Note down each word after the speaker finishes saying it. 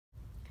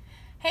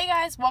Hey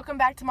guys, welcome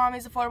back to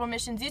Mommy's Affordable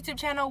Missions YouTube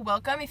channel.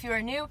 Welcome if you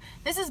are new.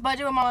 This is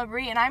Budget with Mama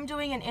Bree, and I'm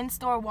doing an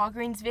in-store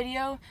Walgreens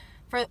video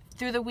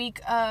through the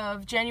week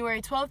of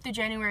January 12th through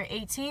January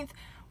 18th.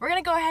 We're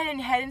going to go ahead and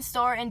head in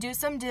store and do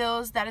some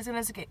deals that is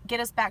going to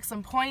get us back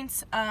some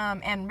points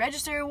and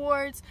register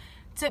rewards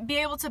to be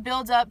able to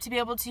build up, to be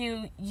able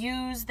to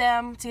use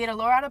them to get a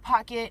lower out of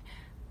pocket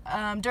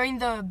during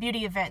the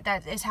beauty event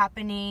that is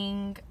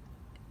happening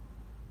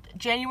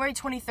January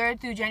 23rd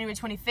through January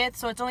 25th.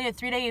 So it's only a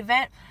 3-day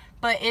event,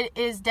 but it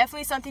is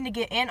definitely something to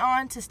get in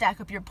on to stack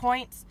up your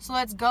points. So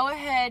let's go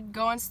ahead,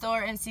 go in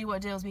store, and see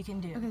what deals we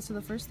can do. Okay, so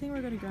the first thing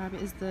we're going to grab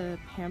is the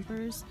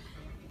Pampers.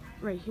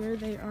 Right here,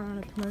 they are on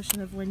a promotion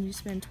of when you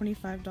spend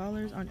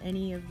 $25 on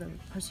any of the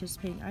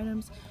participating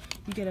items,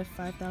 you get a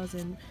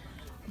 5,000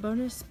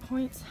 bonus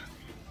points.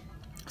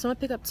 So I'm going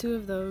to pick up 2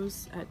 of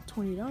those at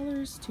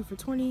 $20, 2 for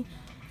 $20.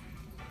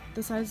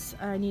 The size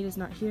I need is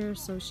not here,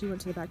 so she went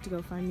to the back to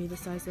go find me the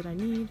size that I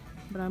need,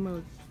 but I'm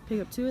going to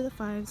pick up 2 of the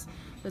 5s.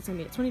 That's going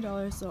to be at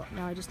 $20, so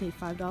now I just need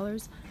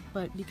 $5.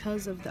 But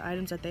because of the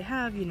items that they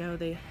have, you know,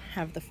 they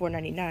have the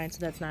 $4.99, so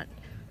that's not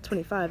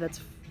 $25, that's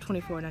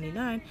 $24.99.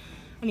 I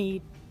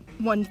need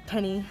 1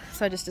 penny,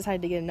 so I just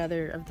decided to get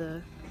another of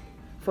the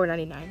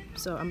 $4.99.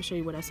 So I'm going to show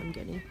you what else I'm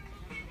getting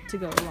to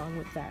go along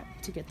with that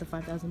to get the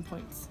 5,000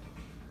 points.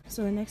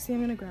 So the next thing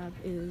I'm going to grab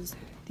is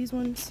these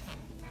ones.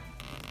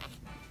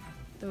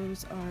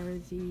 Those are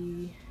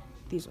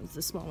these ones,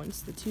 the small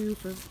ones, the 2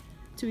 for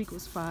 2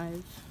 equals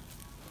 5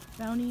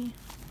 bounty.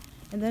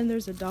 And then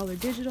there's a $1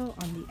 digital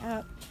on the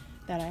app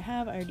that I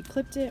have. I already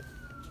clipped it,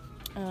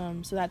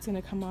 so that's going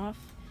to come off.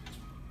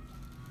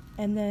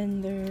 And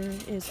then there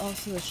is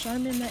also a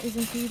Charmin that is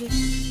included.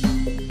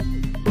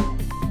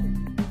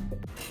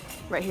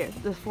 Right here,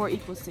 the 4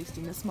 equals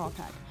 16, the small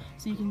pack.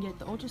 So you can get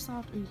the ultra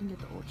soft or you can get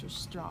the ultra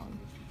strong.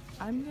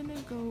 I'm going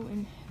to go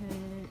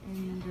ahead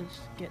and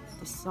just get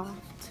the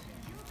soft.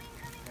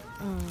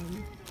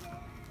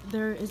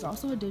 There is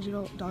also a $1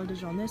 digital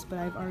on this, but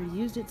I've already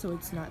used it, so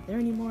it's not there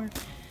anymore.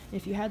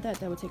 If you had that,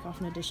 that would take off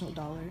an additional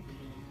 $1.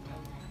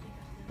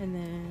 And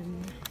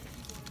then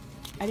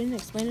I didn't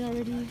explain it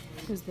already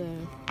because the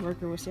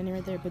worker was standing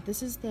right there, but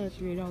this is the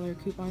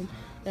 $3 coupon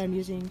that I'm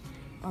using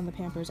on the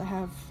Pampers. I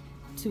have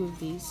 2 of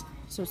these,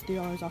 so it's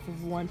 $3 off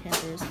of 1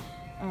 Pampers.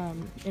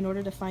 In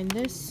order to find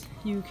this,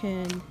 you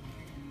can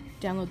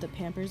download the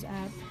Pampers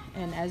app,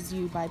 and as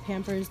you buy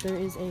Pampers, there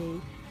is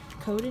a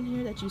code in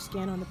here that you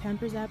scan on the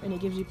Pampers app, and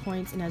it gives you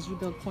points, and as you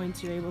build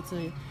points, you're able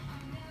to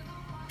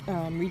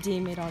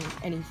redeem it on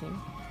anything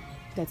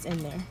that's in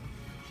there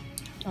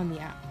on the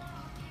app.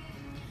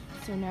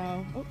 So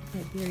now, oh,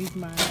 I buried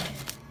my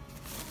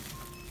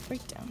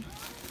breakdown.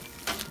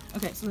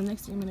 Okay, so the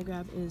next thing I'm going to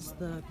grab is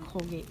the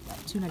Colgate at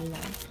 $2.99.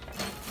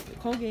 The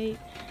Colgate,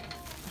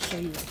 I'll show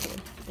you right here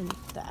in the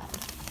ad.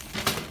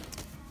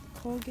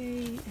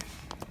 Colgate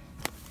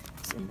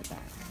is in the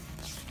back.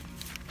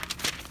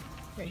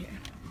 Right here.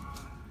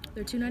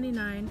 They're $2.99,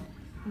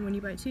 and when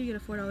you buy 2, you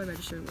get a $4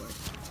 register reward.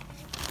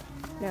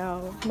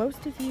 Now,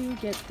 most of you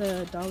get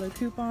the $1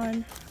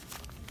 coupon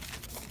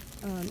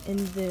in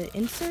the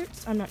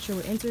inserts. I'm not sure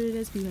what insert it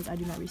is because I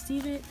do not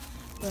receive it,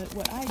 but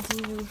what I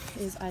do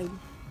is I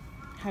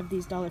have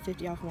these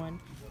 $1.50 off one.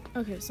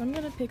 Okay, so I'm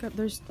going to pick up,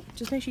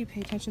 just make sure you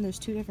pay attention, there's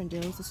 2 different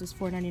deals. This is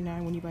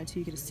 $4.99, when you buy 2,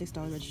 you get a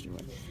 $6 register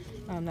reward.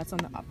 That's on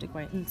the Optic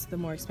White, and it's the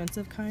more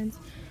expensive kinds.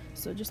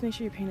 So just make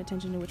sure you're paying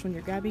attention to which one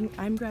you're grabbing.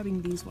 I'm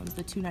grabbing these ones,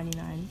 the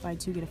 $2.99, buy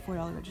 2, get a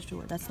 $4 register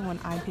reward. That's the one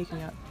I'm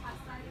picking up.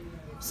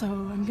 So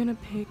I'm gonna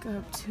pick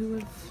up 2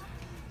 of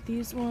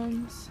these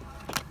ones,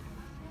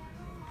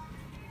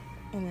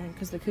 and then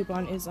because the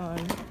coupon is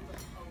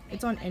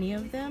it's on any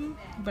of them,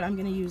 but I'm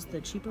gonna use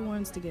the cheaper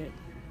ones to get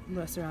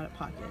lesser out of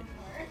pocket.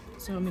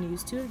 So I'm gonna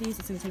use 2 of these.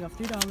 It's gonna take off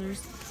 $3.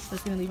 So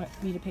it's gonna leave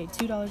me to pay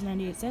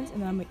 $2.98,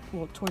 and then I'm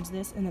towards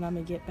this, and then I'm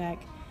gonna get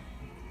back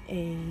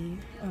a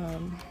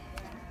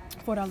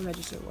 $4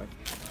 register reward.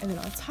 And then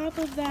on top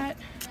of that,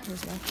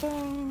 here's my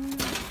phone.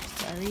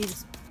 Sorry,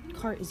 this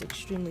cart is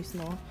extremely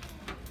small.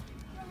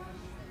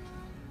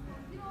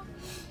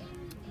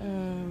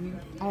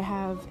 I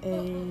have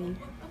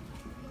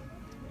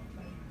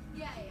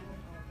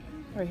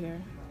right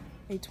here,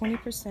 a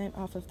 20%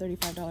 off of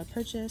 $35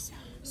 purchase.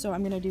 So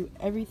I'm gonna do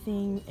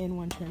everything in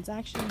one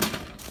transaction.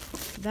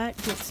 That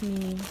gets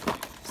me,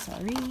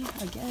 sorry,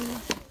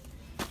 again,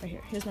 right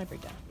here, here's my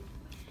breakdown.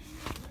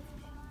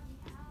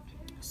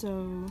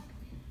 So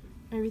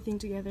everything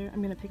together,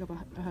 I'm gonna pick up a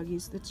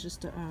Huggies. It's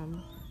just a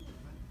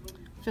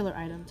filler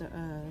item to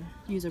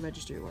use a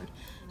register reward.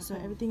 So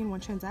everything in one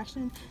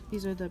transaction.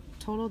 These are the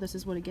total. This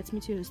is what it gets me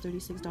to. It's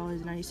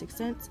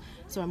 $36.96.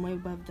 So I'm way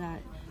above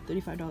that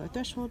 $35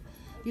 threshold.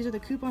 These are the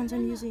coupons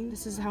I'm using.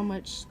 This is how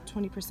much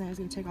 20% is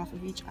going to take off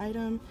of each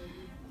item.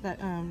 That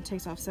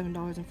takes off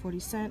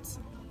 $7.40.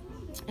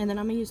 And then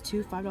I'm going to use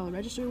 2 $5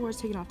 register rewards,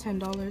 taking off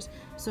 $10.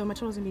 So my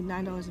total is going to be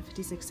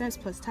 $9.56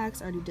 plus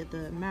tax. I already did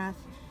the math.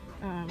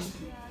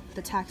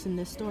 The tax in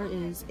this store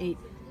is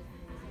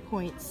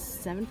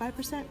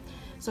 8.75%.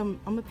 So I'm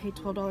going to pay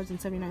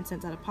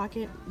 $12.79 out of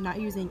pocket,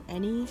 not using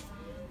any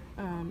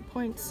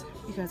points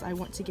because I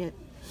want to get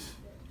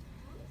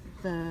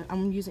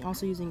I'm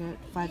also using a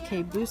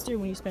 5K booster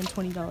when you spend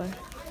 $20.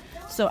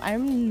 So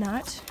I'm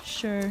not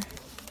sure.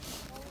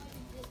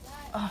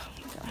 Oh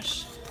my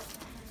gosh.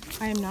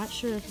 I am not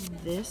sure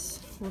if this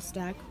will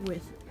stack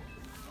with,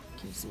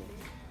 can you see it?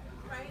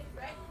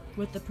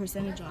 With the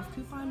percentage off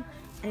coupon.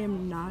 I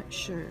am not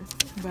sure,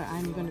 but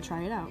I'm gonna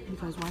try it out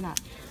because why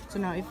not? So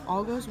now if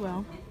all goes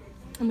well,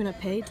 I'm gonna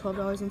pay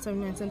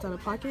 $12.79 out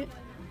of pocket,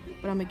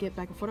 but I'm gonna get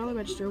back a $4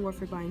 register reward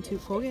for buying 2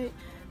 Colgate,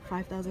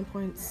 5,000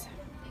 points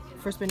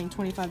for spending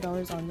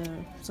 $25 on the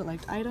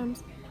select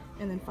items,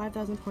 and then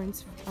 5,000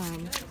 points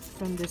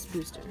from this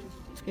booster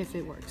if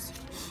it works.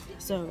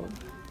 So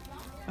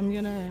I'm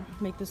gonna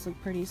make this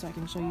look pretty so I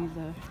can show you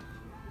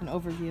an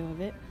overview of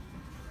it,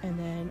 and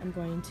then I'm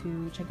going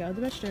to check out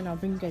the register and I'll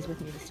bring you guys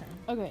with me this time.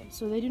 Okay,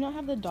 so they do not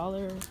have the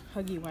 $1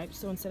 Huggy wipes,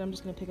 so instead I'm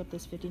just gonna pick up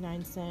this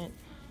 59-cent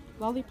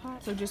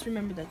lollipop. So just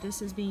remember that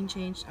this is being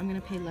changed. I'm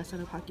gonna pay less out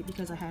of pocket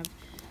because I have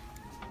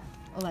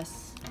a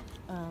less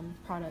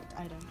product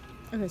item.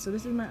 Okay, so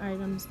this is my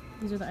items.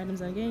 These are the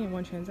items I'm getting in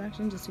one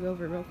transaction, just to go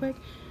over it real quick.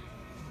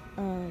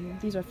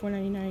 These are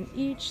 $4.99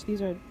 each.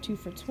 These are 2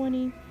 for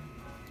 $20.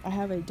 I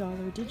have a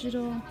 $1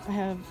 digital. I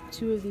have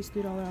 2 of these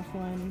 $3 off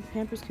 1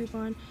 Pampers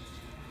coupon.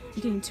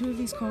 You're getting 2 of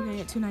these Colgate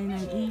at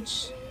 $2.99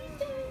 each.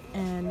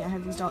 And I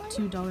have these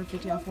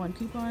 $2.50 off 1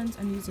 coupons.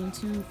 I'm using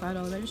 2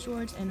 $5 register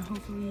rewards, and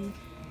hopefully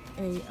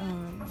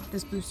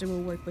this booster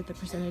will work with the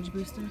percentage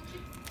booster.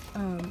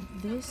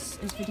 This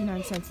is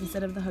 59 cents.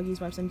 Instead of the Huggies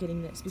wipes, I'm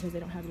getting this because they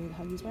don't have any of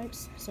the Huggies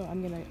wipes. So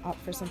I'm gonna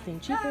opt for something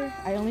cheaper.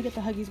 I only get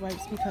the Huggies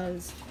wipes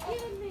because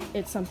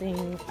it's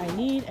something I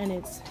need and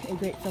it's a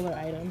great filler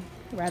item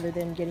rather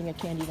than getting a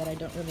candy that I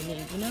don't really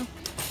need, you know?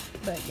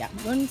 But yeah,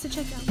 one needs to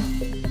check out.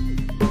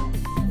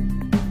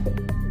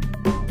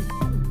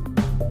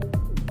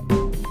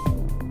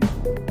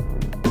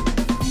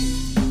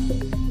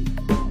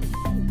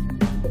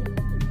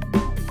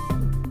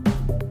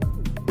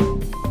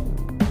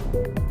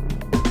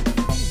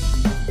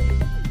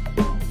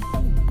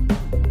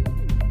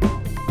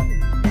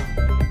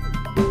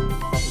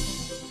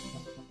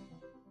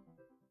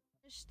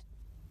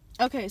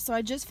 Okay, so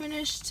I just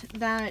finished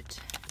that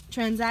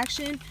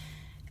transaction.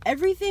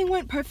 Everything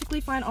went perfectly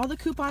fine. All the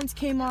coupons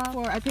came off.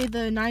 I paid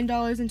the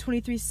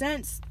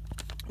 $9.23,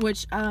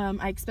 which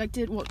I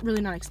expected. Well,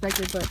 really not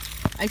expected, but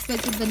I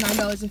expected the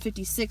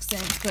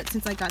 $9.56. But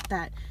since I got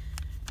that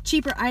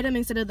cheaper item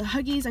instead of the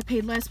Huggies, I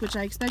paid less, which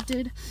I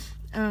expected.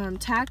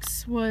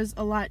 Tax was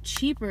a lot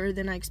cheaper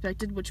than I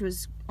expected, which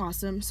was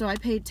awesome. So I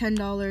paid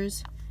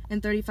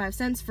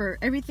 $10.35 for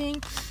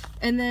everything,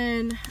 and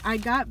then I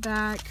got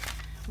back.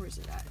 Where's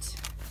it at?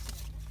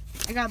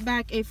 I got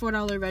back a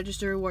 $4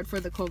 register reward for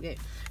the Colgate.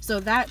 So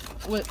that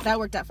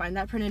worked out fine.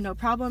 That printed no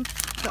problem.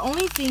 The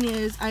only thing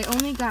is I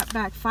only got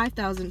back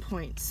 5,000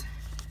 points.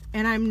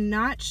 And I'm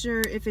not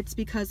sure if it's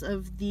because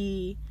of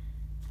the...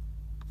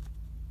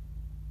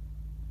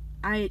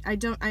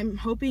 I'm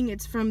hoping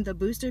it's from the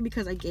booster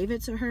because I gave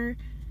it to her.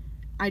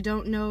 I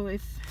don't know.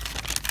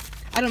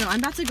 I'm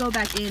about to go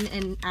back in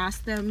and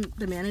ask them,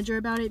 the manager,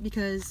 about it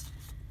because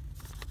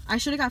I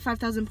should have got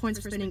 5,000 points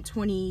for spending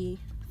 $25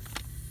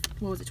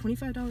 or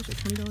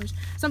 $20?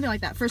 Something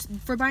like that.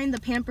 For buying the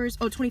Pampers,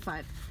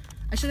 $25.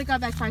 I should have got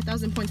back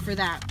 5,000 points for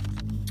that.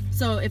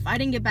 So if I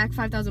didn't get back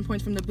 5,000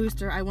 points from the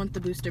booster, I want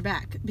the booster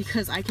back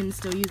because I can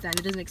still use that.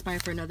 It doesn't expire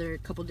for another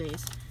couple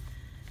days.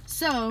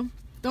 So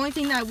the only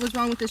thing that was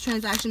wrong with this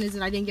transaction is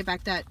that I didn't get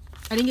back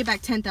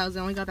 10,000.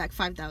 I only got back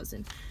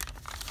 5,000.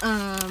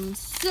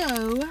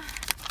 So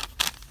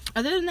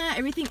other than that,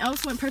 everything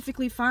else went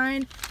perfectly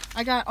fine.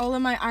 I got all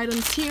of my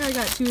items here. I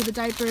got 2 of the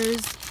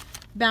diapers,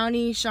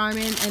 Bounty,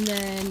 Charmin, and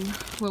then,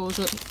 what was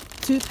it?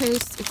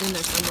 Toothpaste. It's in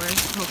there somewhere,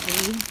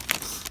 hopefully.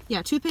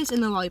 Yeah, toothpaste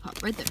and the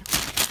lollipop right there.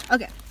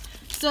 Okay,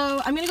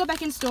 so I'm gonna go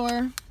back in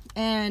store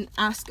and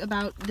ask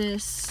about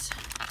this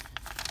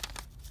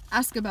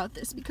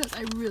because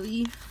I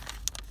really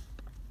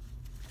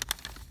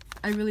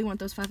want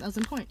those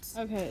 5,000 points.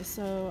 Okay,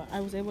 so I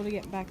was able to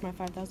get back my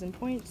 5,000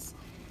 points.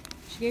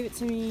 She gave it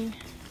to me,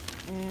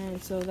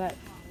 and so that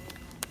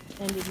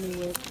ended me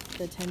with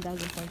the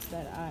 10,000 points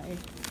that I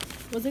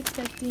was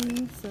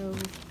expecting. So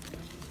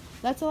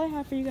that's all I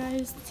have for you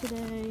guys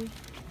today.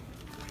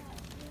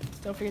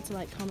 Don't forget to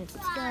like, comment,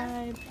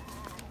 subscribe,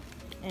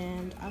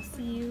 and I'll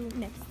see you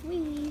next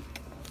week.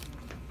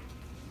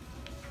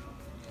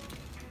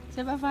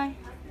 Say bye-bye.